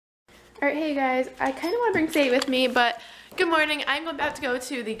Alright, hey guys, I kind of want to bring Sadie with me, but good morning. I'm about to go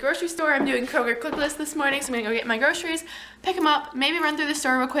to the grocery store. I'm doing Kroger Quick List this morning, so I'm going to go get my groceries, pick them up, maybe run through the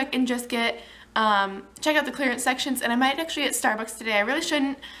store real quick and just get, check out the clearance sections, and I might actually get Starbucks today. I really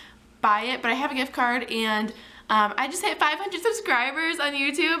shouldn't buy it, but I have a gift card, and I just hit 500 subscribers on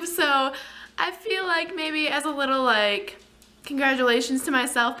YouTube, so I feel like maybe as a little, like, congratulations to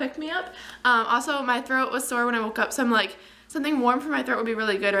myself, pick me up. Also, my throat was sore when I woke up, so I'm like, something warm for my throat would be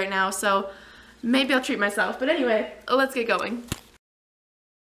really good right now, so maybe I'll treat myself. But anyway, let's get going.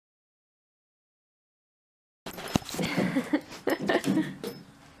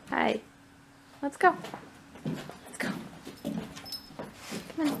 Hi. Let's go. Let's go.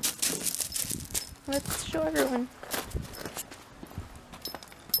 Come on. Let's show everyone.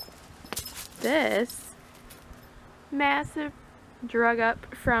 This massive drug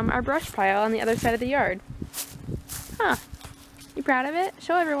up from our brush pile on the other side of the yard. Huh. You proud of it?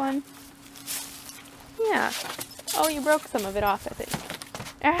 Show everyone. Yeah. Oh, you broke some of it off, I think.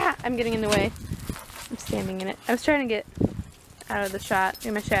 Ah! I'm getting in the way. I'm standing in it. I was trying to get out of the shot.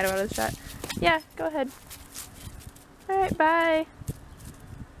 Get my shadow out of the shot. Yeah, go ahead. Alright, bye.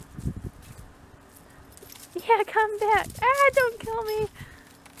 Yeah, come back. Ah, don't kill me.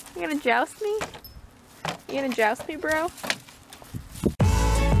 You gonna joust me? You gonna joust me, bro?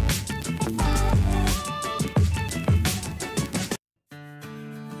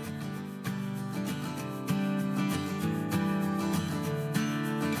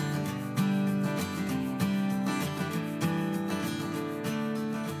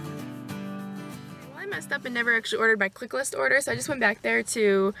 Up and never actually ordered my click list order, so I just went back there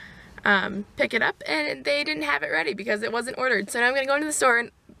to pick it up, and they didn't have it ready because it wasn't ordered. So now I'm gonna go into the store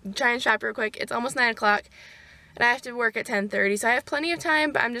and try and shop real quick. It's almost 9 o'clock and I have to work at 10:30, so I have plenty of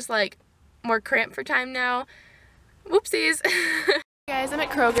time, but I'm just like more cramped for time now. Whoopsies. Guys, I'm at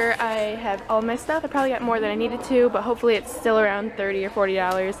Kroger. I have all my stuff. I probably got more than I needed to, but hopefully it's still around $30 or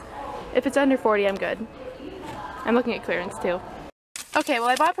 $40. If it's under 40, I'm good. I'm looking at clearance too. Okay, well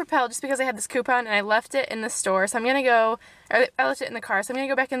I bought Propel just because I had this coupon and I left it in the store, so I'm going to go, or I left it in the car, so I'm going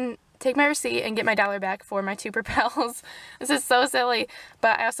to go back and take my receipt and get my $1 back for my 2 Propels. This is so silly,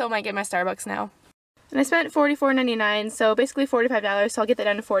 but I also might get my Starbucks now. And I spent $44.99, so basically $45, so I'll get that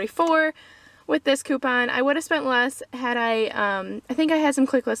down to $44 with this coupon. I would have spent less had I think I had some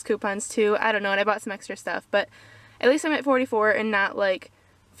Click List coupons too, I don't know, and I bought some extra stuff, but at least I'm at $44 and not like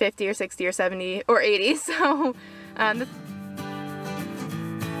 50 or 60 or 70 or 80, so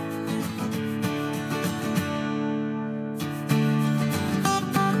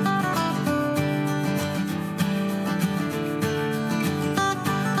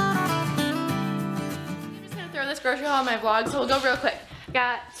grocery haul in my vlog, so we'll go real quick.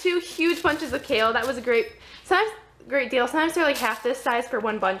 Got 2 huge bunches of kale. That was a great deal. Sometimes they're like half this size for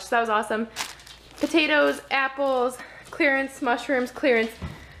 1 bunch, so that was awesome. Potatoes, apples, clearance, mushrooms, clearance,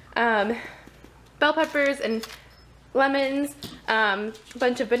 bell peppers and lemons, a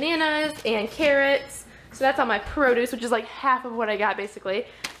bunch of bananas and carrots. So that's all my produce, which is like half of what I got basically,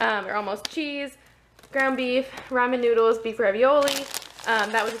 or almost. Cheese, ground beef, ramen noodles, beef ravioli.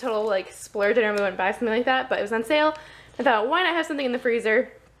 That was a total like splurge. I normally wouldn't buy something like that, but it was on sale. I thought, why not have something in the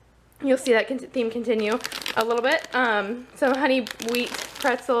freezer? You'll see that theme continue a little bit. Some honey wheat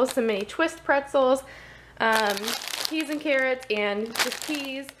pretzels, some mini twist pretzels, peas and carrots, and just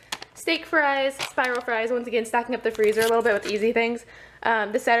peas, steak fries, spiral fries. Once again, stocking up the freezer a little bit with easy things.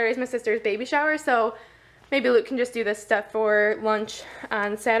 This Saturday is my sister's baby shower, so maybe Luke can just do this stuff for lunch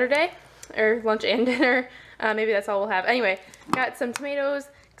on Saturday, or lunch and dinner. Maybe that's all we'll have. Anyway, got some tomatoes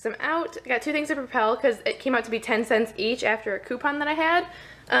because I'm out. Got 2 things of Propel because it came out to be 10 cents each after a coupon that I had.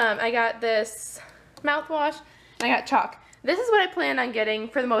 I got this mouthwash and I got chalk. This is what I plan on getting.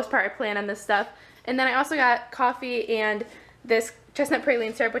 For the most part, I plan on this stuff. And then I also got coffee and this chestnut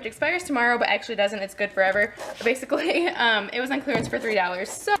praline syrup, which expires tomorrow, but actually doesn't. It's good forever. Basically, it was on clearance for $3.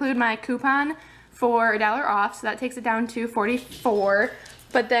 So I include my coupon for $1 off, so that takes it down to $44.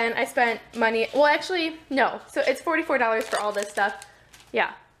 But then I spent money, well actually, no. So it's $44 for all this stuff.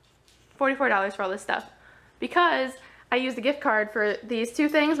 Yeah, $44 for all this stuff. Because I used a gift card for these 2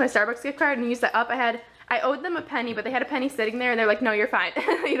 things, my Starbucks gift card, and used that up. I owed them a penny, but they had a penny sitting there, and they're like, no, you're fine.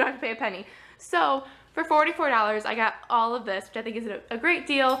 You don't have to pay a penny. So for $44, I got all of this, which I think is a great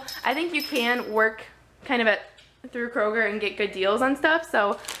deal. I think you can work kind of through Kroger and get good deals on stuff.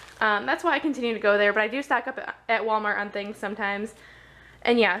 So that's why I continue to go there. But I do stock up at Walmart on things sometimes.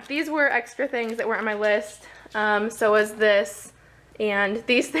 And yeah, these were extra things that weren't on my list. So was this and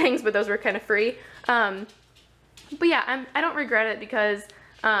these things, but those were kind of free. But yeah, I don't regret it because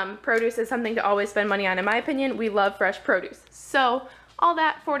produce is something to always spend money on. In my opinion, we love fresh produce. So All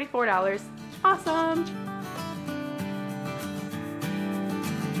that, $44. Awesome!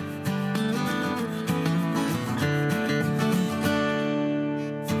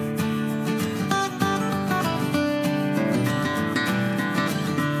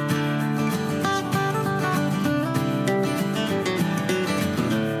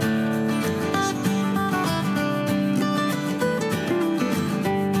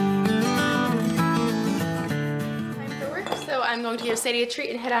 I'm going to give Sadie a treat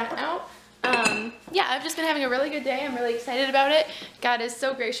and head on out. Yeah, I've just been having a really good day. I'm really excited about it. God is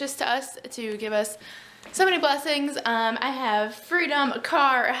so gracious to us to give us so many blessings. I have freedom, a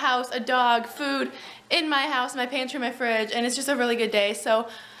car, a house, a dog, food in my house, my pantry, my fridge, and it's just a really good day. So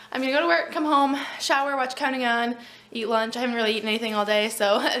I'm going to go to work, come home, shower, watch Counting On, eat lunch. I haven't really eaten anything all day,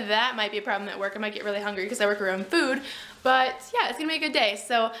 so that might be a problem at work. I might get really hungry because I work around food. But yeah, it's going to be a good day.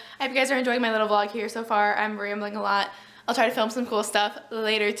 So I hope you guys are enjoying my little vlog here so far. I'm rambling a lot. I'll try to film some cool stuff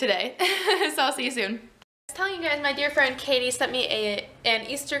later today. So I'll see you soon. I was telling you guys, my dear friend Katie sent me an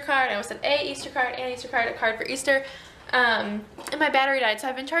Easter card. I almost said Easter card, an Easter card, a card for Easter. And my battery died, so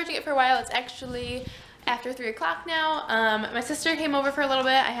I've been charging it for a while. It's actually after 3 o'clock now. My sister came over for a little bit.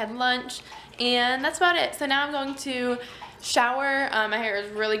 I had lunch, and that's about it. So now I'm going to shower. My hair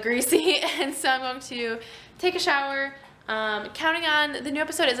is really greasy, and so I'm going to take a shower. Counting On, the new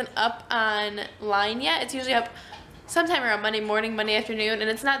episode isn't up online yet. It's usually up sometime around Monday morning, Monday afternoon, and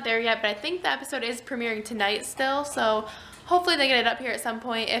it's not there yet, but I think the episode is premiering tonight still, so hopefully they get it up here at some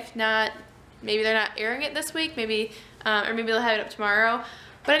point. If not, maybe they're not airing it this week, maybe, or maybe they'll have it up tomorrow.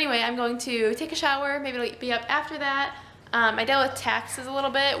 But anyway, I'm going to take a shower, maybe it'll be up after that. I dealt with taxes a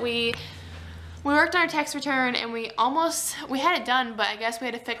little bit. We worked on our tax return, and we had it done, but I guess we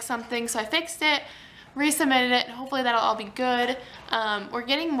had to fix something, so I fixed it, resubmitted it. Hopefully that'll all be good. We're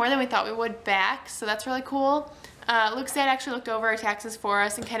getting more than we thought we would back, so that's really cool. Luke's dad actually looked over our taxes for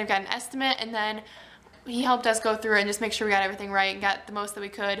us and kind of got an estimate, and then he helped us go through it and just make sure we got everything right and got the most that we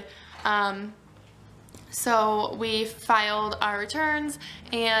could. So we filed our returns,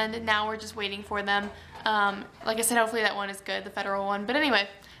 and now we're just waiting for them. Like I said, hopefully that one is good, the federal one. But anyway,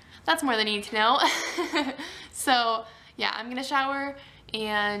 that's more than you need to know. So yeah, I'm gonna shower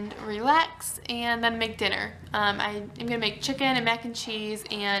and relax and then make dinner. I'm gonna make chicken and mac and cheese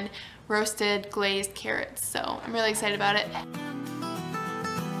and roasted glazed carrots, so I'm really excited about it.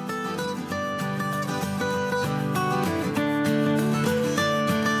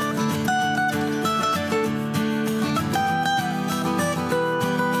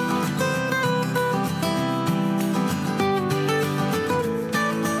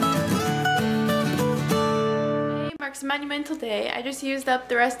 Today marks a monumental day. I just used up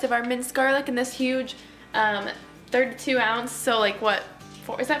the rest of our minced garlic in this huge 32 ounce, so like what?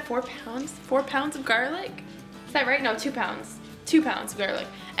 Is that 4 pounds? 4 pounds of garlic? Is that right? No, 2 pounds. 2 pounds of garlic.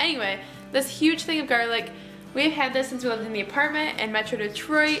 Anyway, this huge thing of garlic, we've had this since we lived in the apartment in Metro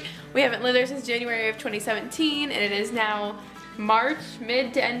Detroit. We haven't lived there since January of 2017, and it is now March,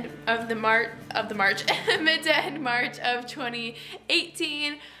 mid to end March of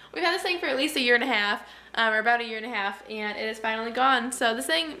 2018. We've had this thing for at least a year and a half, or about a year and a half, and it is finally gone. So this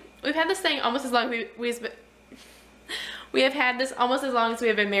thing, we've had this thing almost as long as we have had this almost as long as we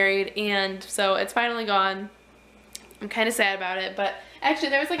have been married, and so it's finally gone. I'm kind of sad about it, but actually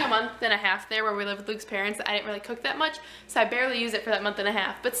there was like a month and a half there where we lived with Luke's parents that I didn't really cook that much, so I barely used it for that month and a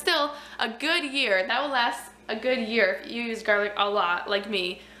half. But still, a good year. That will last a good year if you use garlic a lot, like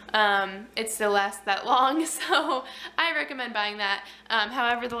me. It still lasts that long, so I recommend buying that.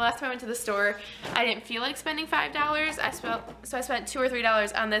 However, the last time I went to the store, I didn't feel like spending $5. So I spent $2 or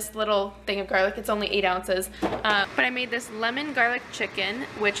 $3 on this little thing of garlic. It's only 8 ounces. But I made this lemon garlic chicken,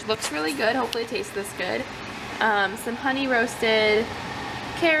 which looks really good. Hopefully it tastes this good. Some honey roasted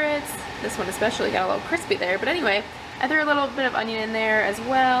carrots. This one especially got a little crispy there. But anyway, I threw a little bit of onion in there as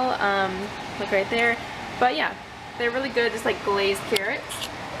well, like right there. But yeah, they're really good, just like glazed carrots.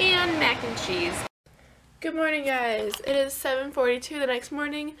 And mac and cheese. Good morning, guys. It is 7:42 the next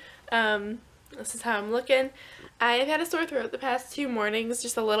morning. This is how I'm looking. I've had a sore throat the past 2 mornings,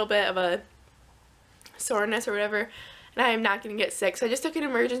 just a little bit of a soreness or whatever, and I am not going to get sick. So I just took an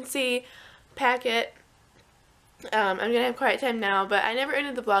emergency packet. I'm going to have quiet time now, but I never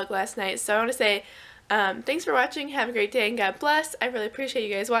ended the vlog last night, so I want to say thanks for watching. Have a great day and God bless. I really appreciate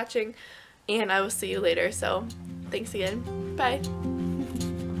you guys watching, and I will see you later. So thanks again. Bye.